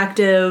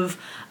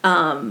 protective,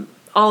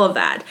 all of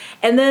that.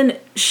 And then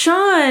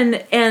Sean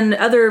and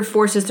other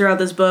forces throughout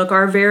this book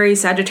are very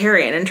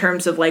Sagittarian in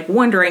terms of like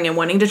wondering and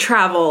wanting to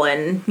travel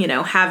and,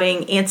 having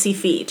antsy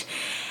feet.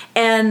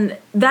 And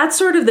that's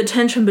sort of the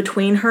tension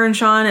between her and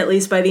Sean, at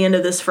least by the end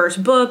of this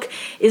first book,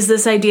 is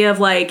this idea of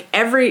like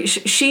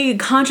she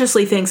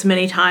consciously thinks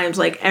many times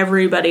like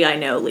everybody I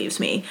know leaves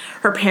me.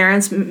 Her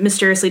parents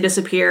mysteriously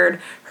disappeared.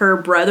 Her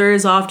brother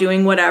is off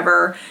doing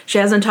whatever. She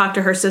hasn't talked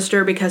to her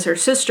sister because her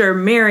sister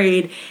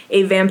married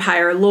a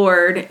vampire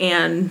lord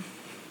and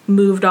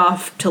moved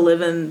off to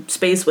live in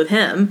space with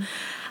him.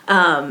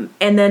 And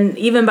then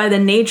even by the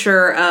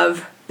nature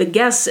of the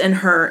guests in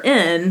her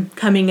inn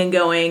coming and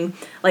going,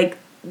 like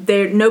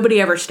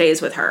nobody ever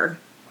stays with her.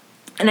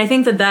 And I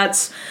think that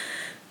that's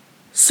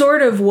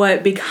sort of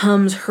what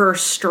becomes her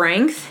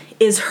strength,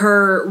 is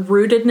her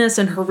rootedness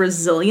and her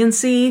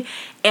resiliency.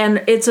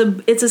 And it's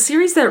a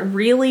series that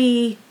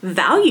really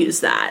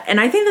values that.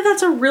 And I think that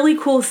that's a really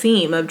cool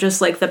theme of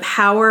just like the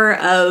power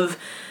of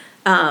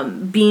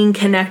being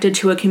connected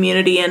to a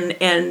community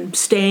and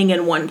staying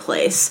in one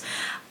place.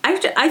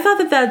 I thought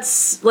that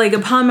that's, like,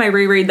 upon my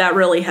reread, that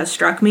really has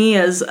struck me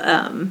as,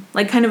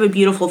 like, kind of a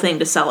beautiful thing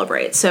to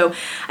celebrate. So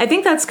I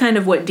think that's kind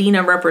of what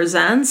Dina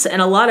represents,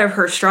 and a lot of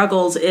her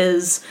struggles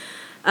is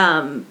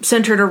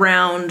centered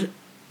around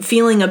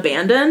feeling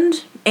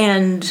abandoned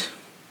and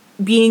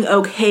being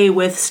okay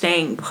with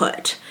staying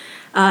put,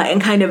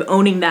 and kind of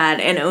owning that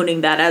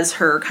as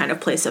her kind of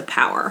place of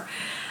power.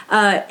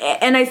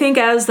 And I think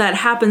as that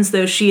happens,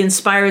 though, she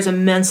inspires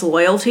immense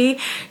loyalty.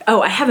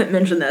 Oh, I haven't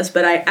mentioned this,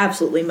 but I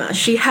absolutely must.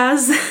 She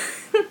has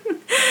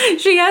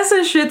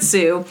a Shih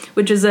Tzu,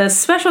 which is a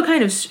special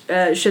kind of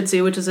Shih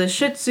Tzu, which is a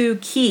Shih Tzu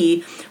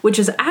Ki, which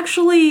is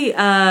actually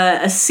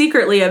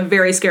secretly a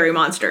very scary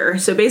monster.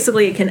 So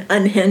basically it can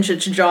unhinge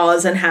its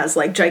jaws and has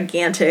like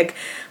gigantic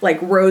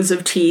like rows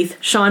of teeth.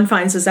 Sean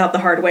finds this out the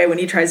hard way when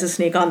he tries to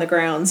sneak on the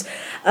grounds.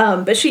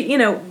 But she,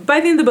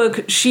 by the end of the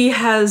book, she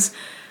has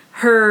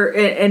her,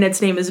 and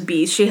its name is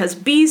Beast. She has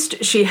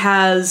Beast, she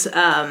has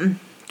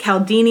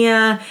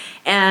Caldinia,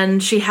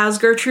 and she has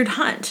Gertrude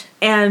Hunt.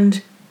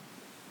 And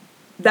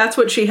that's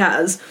what she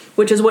has,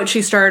 which is what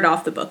she started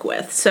off the book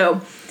with.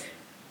 So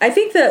I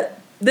think that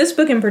this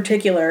book in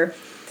particular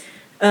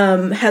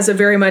has a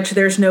very much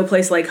there's no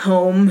place like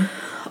home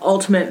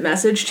ultimate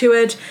message to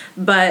it,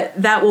 but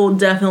that will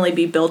definitely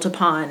be built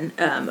upon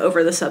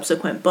over the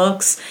subsequent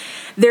books.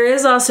 There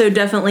is also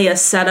definitely a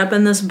setup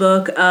in this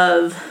book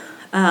of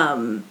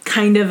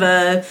kind of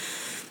a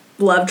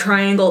love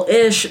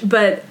triangle-ish,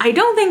 but I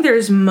don't think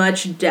there's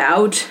much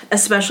doubt,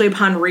 especially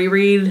upon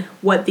reread,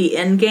 what the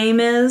end game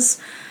is.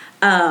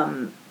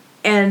 And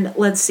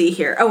let's see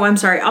here. Oh, I'm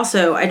sorry.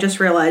 Also, I just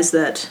realized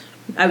that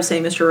I was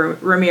saying Mr.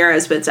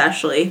 Ramirez, but it's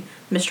actually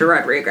Mr.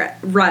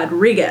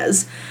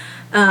 Rodriguez.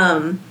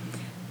 And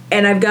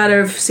I've got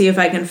to see if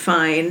I can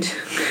find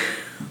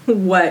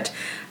what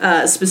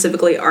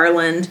specifically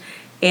Arlen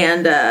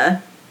and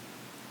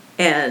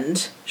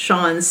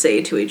Sean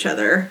say to each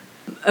other.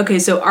 Okay,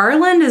 so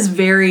Arlen is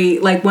very,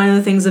 like, one of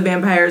the things the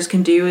vampires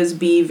can do is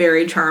be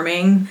very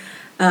charming.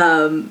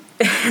 And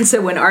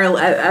so when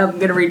I'm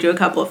going to read you a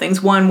couple of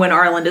things. One, when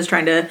Arlen is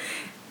trying to,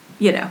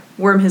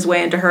 worm his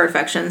way into her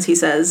affections, he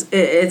says,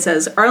 it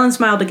says, Arlen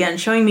smiled again,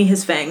 showing me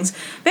his fangs.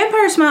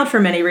 Vampire smiled for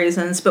many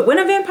reasons, but when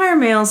a vampire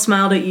male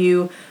smiled at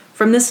you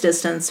from this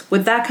distance,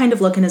 with that kind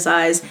of look in his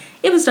eyes,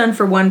 it was done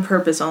for one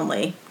purpose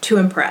only, to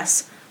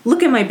impress.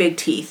 Look at my big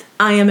teeth.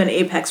 I am an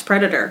apex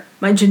predator.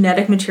 My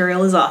genetic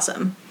material is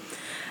awesome.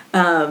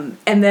 And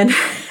then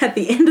at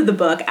the end of the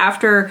book,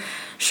 after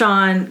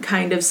Sean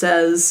kind of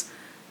says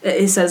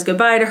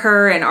goodbye to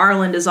her and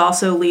Arlen is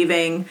also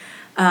leaving,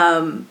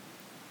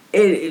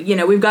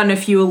 we've gotten a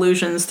few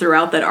allusions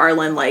throughout that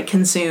Arlen like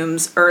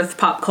consumes Earth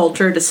pop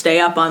culture to stay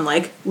up on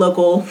like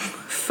local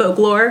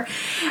folklore.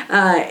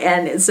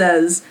 And it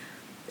says,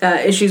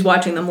 as she's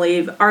watching them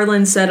leave,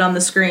 Arlen said on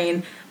the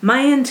screen, "My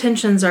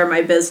intentions are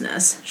my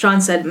business."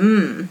 Sean said,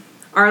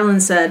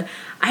 Arlen said,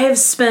 "I have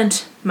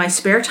spent my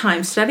spare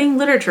time studying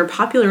literature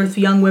popular with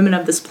young women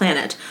of this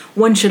planet.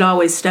 One should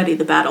always study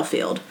the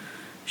battlefield."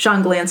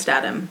 Sean glanced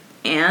at him.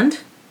 "And?"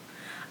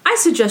 "I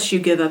suggest you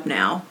give up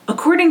now.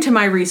 According to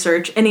my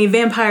research, in a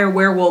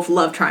vampire-werewolf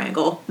love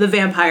triangle, the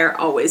vampire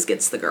always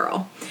gets the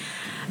girl."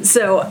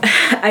 So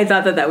I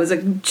thought that was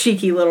a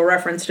cheeky little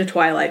reference to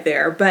Twilight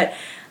there. But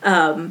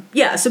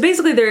so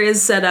basically there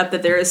is set up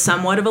that there is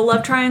somewhat of a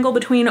love triangle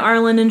between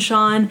Arlen and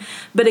Sean.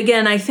 But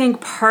again, I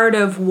think part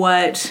of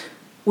what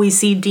we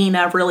see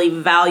Dina really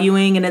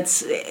valuing, and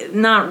it's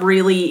not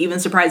really even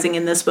surprising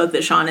in this book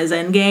that Sean is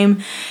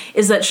endgame,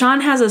 is that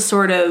Sean has a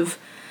sort of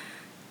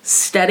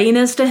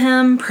steadiness to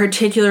him,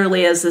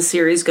 particularly as the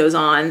series goes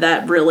on,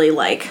 that really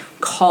like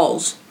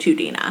calls to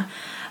Dina.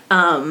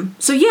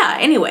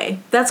 Anyway,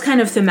 that's kind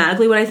of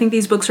thematically what I think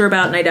these books are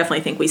about, and I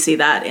definitely think we see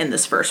that in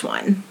this first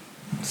one.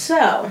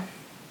 So,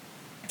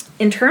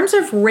 in terms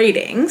of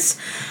ratings,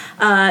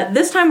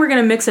 this time we're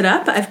going to mix it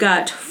up. I've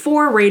got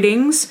 4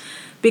 ratings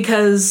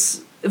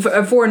because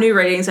 4 new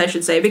ratings, I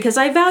should say, because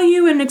I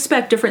value and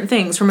expect different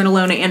things from an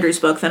Ilona Andrews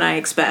book than I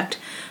expect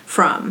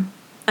from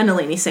a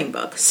Nalini Singh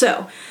book.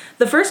 So,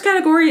 the first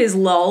category is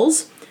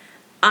lulls.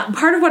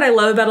 part of what I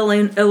love about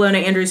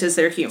Ilona Andrews is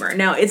their humor.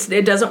 Now,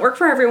 it doesn't work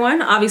for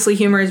everyone. Obviously,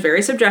 humor is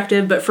very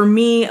subjective, but for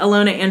me,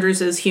 Ilona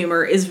Andrews'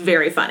 humor is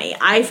very funny.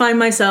 I find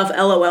myself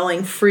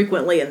LOLing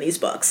frequently in these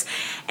books.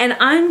 And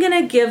I'm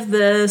going to give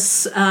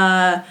this 4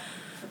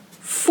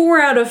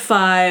 out of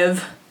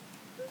 5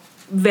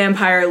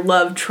 vampire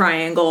love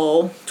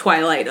triangle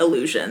Twilight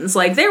illusions.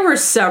 Like, there were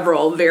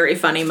several very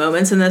funny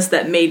moments in this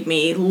that made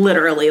me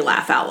literally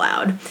laugh out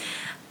loud.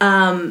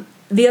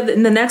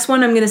 The next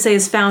one I'm going to say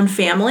is Found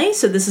Family.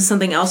 So this is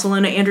something else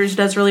Ilona Andrews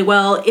does really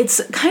well.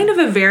 It's kind of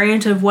a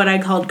variant of what I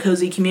called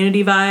cozy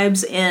community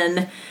vibes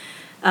in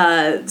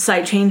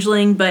Side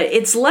Changeling, but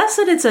it's less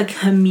that it's a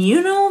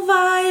communal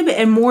vibe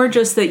and more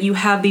just that you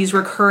have these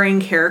recurring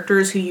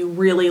characters who you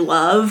really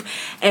love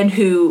and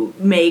who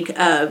make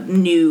a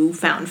new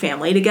found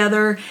family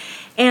together.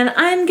 And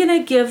I'm going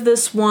to give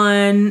this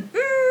one,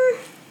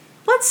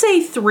 let's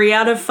say 3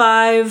 out of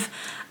 5.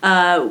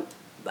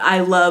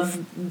 I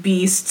love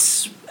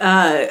Beast's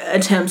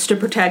attempts to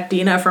protect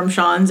Dina from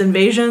Sean's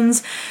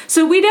invasions.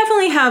 So we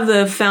definitely have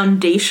the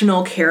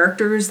foundational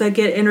characters that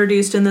get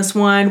introduced in this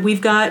one.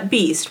 We've got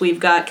Beast, we've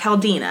got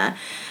Caldina,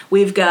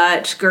 we've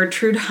got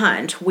Gertrude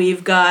Hunt,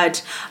 we've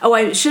got... Oh,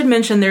 I should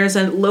mention there's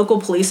a local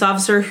police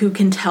officer who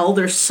can tell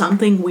there's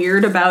something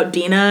weird about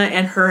Dina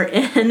and her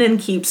inn and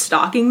keeps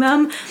stalking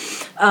them.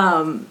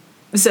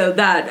 So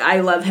that, I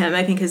love him.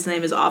 I think his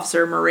name is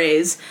Officer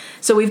Moraes.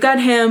 So we've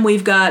got him,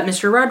 we've got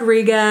Mr.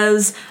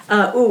 Rodriguez.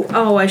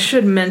 I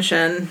should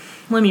mention,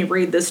 let me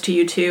read this to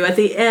you too. At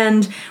the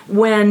end,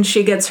 when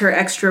she gets her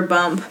extra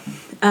bump,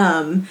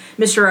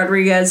 Mr.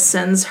 Rodriguez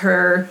sends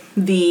her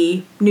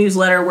the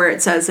newsletter where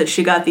it says that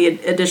she got the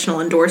additional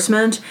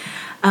endorsement.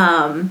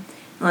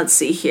 Let's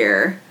see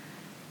here.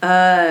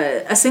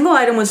 A single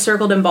item was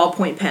circled in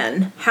ballpoint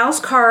pen.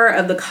 House car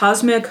of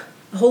the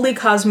Holy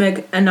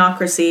Cosmic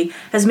Anocracy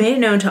has made it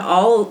known to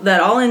all that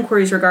all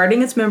inquiries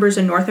regarding its members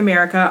in North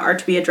America are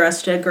to be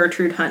addressed to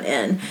Gertrude Hunt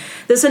Inn.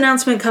 This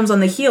announcement comes on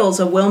the heels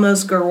of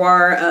Wilmos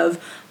Gerwar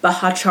of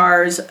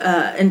Bahachar's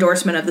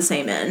endorsement of the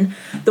same inn.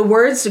 The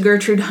words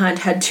Gertrude Hunt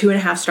had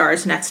 2.5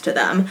 stars next to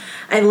them.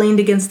 I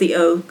leaned against the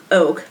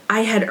oak.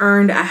 I had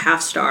earned a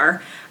 0.5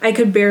 star. I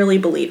could barely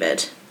believe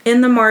it. In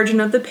the margin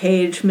of the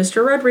page,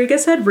 Mr.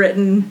 Rodriguez had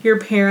written, "Your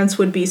parents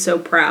would be so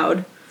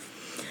proud."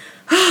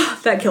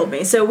 That killed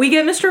me. So we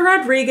get Mr.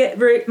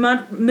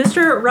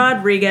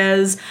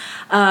 Rodriguez,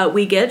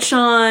 we get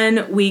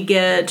Sean, we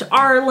get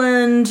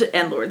Arland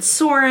and Lord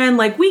Soren.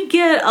 Like, we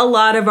get a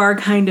lot of our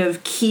kind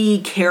of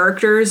key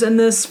characters in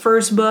this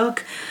first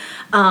book.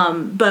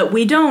 But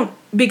we don't,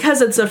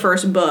 because it's the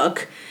first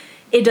book,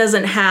 it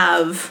doesn't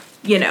have,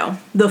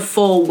 the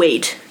full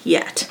weight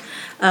yet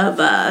of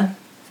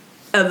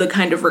the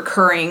kind of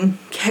recurring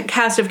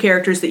cast of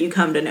characters that you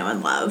come to know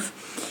and love.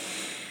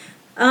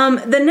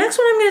 The next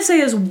one I'm going to say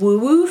is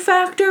woo-woo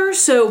factor.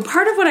 So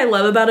part of what I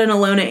love about an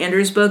Ilona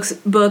Andrews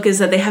book is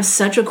that they have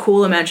such a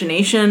cool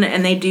imagination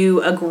and they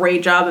do a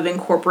great job of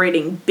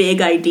incorporating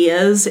big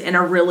ideas in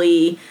a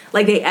really,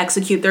 they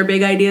execute their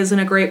big ideas in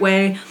a great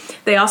way.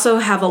 They also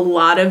have a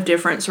lot of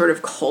different sort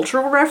of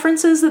cultural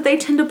references that they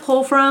tend to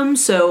pull from.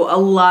 So a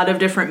lot of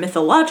different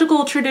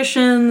mythological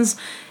traditions,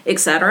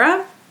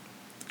 etc.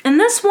 And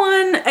this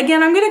one,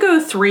 again, I'm going to go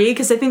 3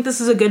 because I think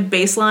this is a good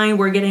baseline.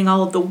 We're getting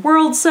all of the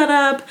world set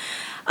up.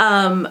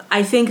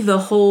 I think the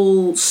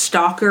whole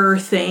stalker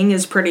thing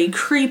is pretty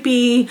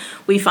creepy.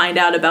 We find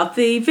out about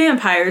the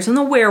vampires and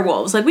the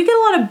werewolves. We get a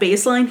lot of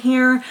baseline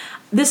here.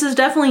 This is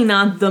definitely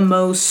not the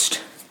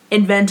most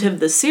inventive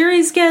the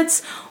series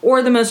gets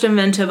or the most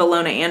inventive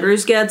Ilona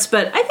Andrews gets,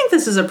 but I think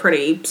this is a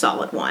pretty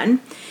solid one.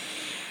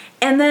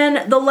 And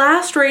then the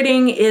last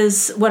rating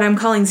is what I'm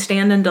calling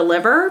Stand and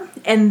Deliver.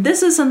 And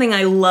this is something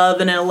I love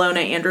in an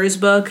Ilona Andrews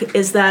book,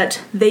 is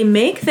that they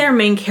make their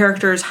main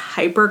characters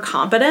hyper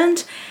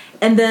competent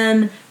and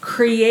then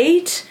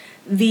create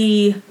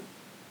the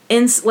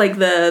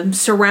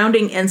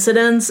surrounding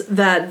incidents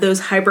that those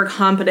hyper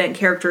competent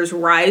characters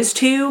rise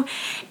to.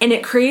 And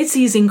it creates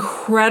these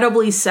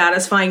incredibly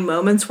satisfying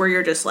moments where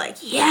you're just like,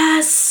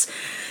 yes!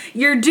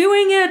 You're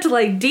doing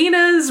it,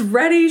 Dina's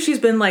ready, she's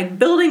been,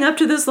 building up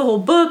to this the whole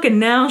book, and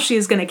now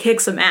she's gonna kick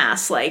some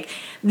ass.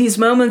 These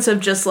moments of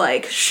just,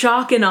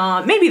 shock and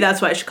awe, maybe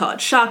that's why I should call it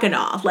shock and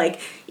awe,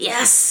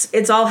 yes,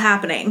 it's all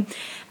happening.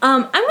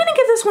 I'm gonna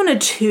give this one a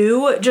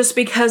 2, just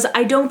because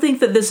I don't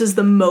think that this is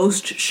the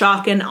most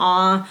shock and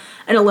awe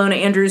an Ilona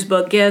Andrews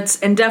book gets,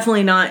 and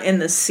definitely not in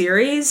the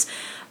series.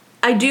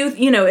 I do,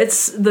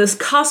 it's this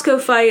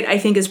Costco fight, I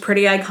think, is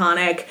pretty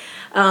iconic.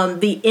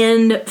 The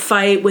end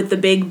fight with the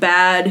big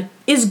bad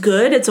is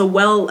good.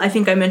 I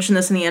think I mentioned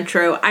this in the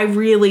intro. I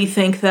really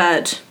think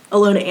that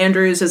Ilona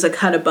Andrews is a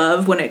cut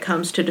above when it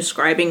comes to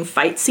describing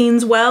fight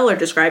scenes well or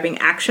describing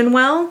action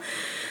well.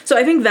 So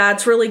I think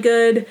that's really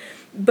good,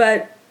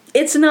 but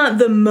it's not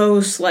the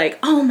most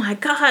oh my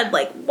God,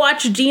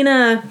 watch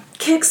Dina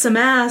kick some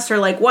ass or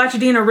watch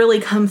Dina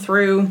really come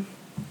through.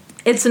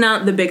 It's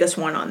not the biggest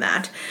one on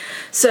that.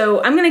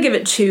 So I'm going to give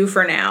it 2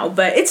 for now,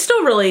 but it's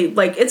still really,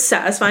 it's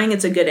satisfying.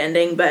 It's a good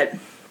ending, but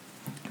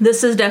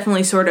this is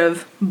definitely sort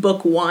of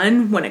book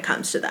one when it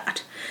comes to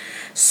that.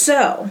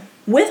 So,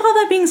 with all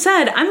that being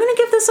said, I'm going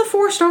to give this a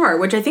 4-star,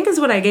 which I think is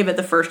what I gave it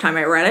the first time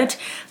I read it.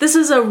 This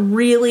is a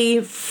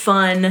really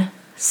fun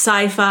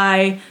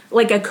sci-fi,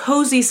 like a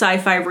cozy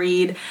sci-fi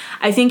read.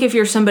 I think if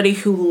you're somebody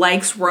who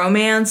likes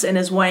romance and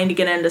is wanting to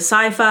get into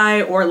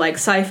sci-fi, or like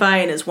sci-fi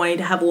and is wanting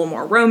to have a little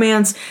more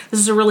romance,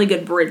 this is a really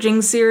good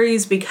bridging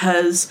series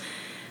because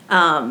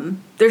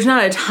there's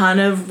not a ton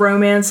of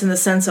romance in the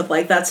sense of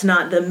like that's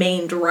not the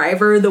main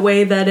driver the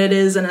way that it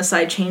is in a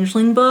Side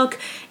Changeling book.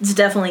 It's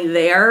definitely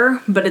there,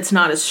 but it's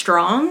not as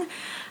strong.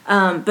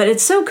 But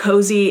it's so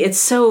cozy.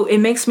 It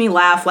makes me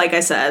laugh. Like I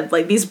said,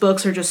 like these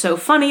books are just so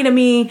funny to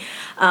me.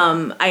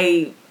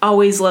 I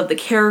always love the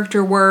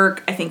character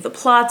work. I think the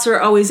plots are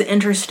always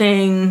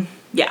interesting.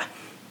 Yeah.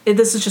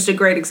 This is just a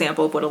great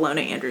example of what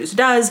Ilona Andrews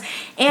does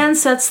and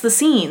sets the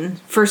scene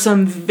for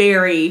some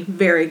very,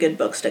 very good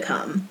books to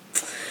come.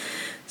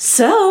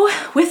 So,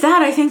 with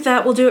that, I think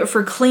that will do it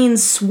for Clean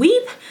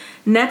Sweep.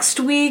 Next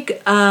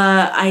week,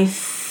 I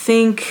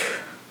think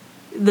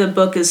the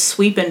book is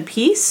Sweep and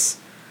Peace.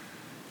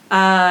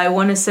 I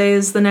want to say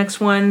is the next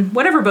one.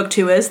 Whatever book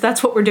 2 is,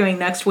 that's what we're doing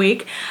next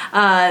week.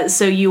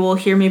 So you will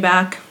hear me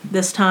back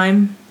this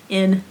time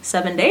in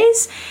 7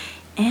 days.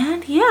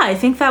 And yeah, I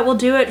think that will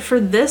do it for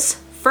this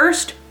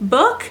first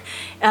book.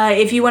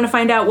 If you want to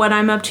find out what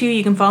I'm up to,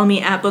 you can follow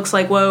me at Books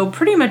Like Whoa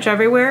pretty much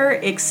everywhere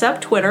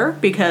except Twitter,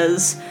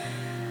 because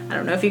I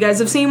don't know if you guys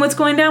have seen what's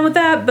going down with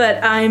that,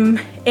 but I'm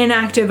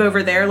inactive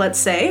over there, let's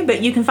say.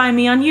 But you can find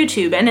me on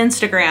YouTube and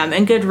Instagram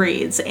and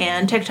Goodreads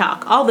and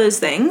TikTok, all those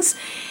things.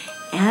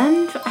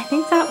 And I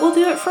think that will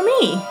do it for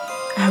me.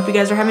 I hope you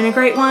guys are having a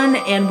great one,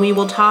 and we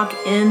will talk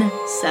in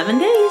 7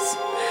 days.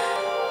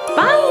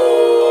 Bye!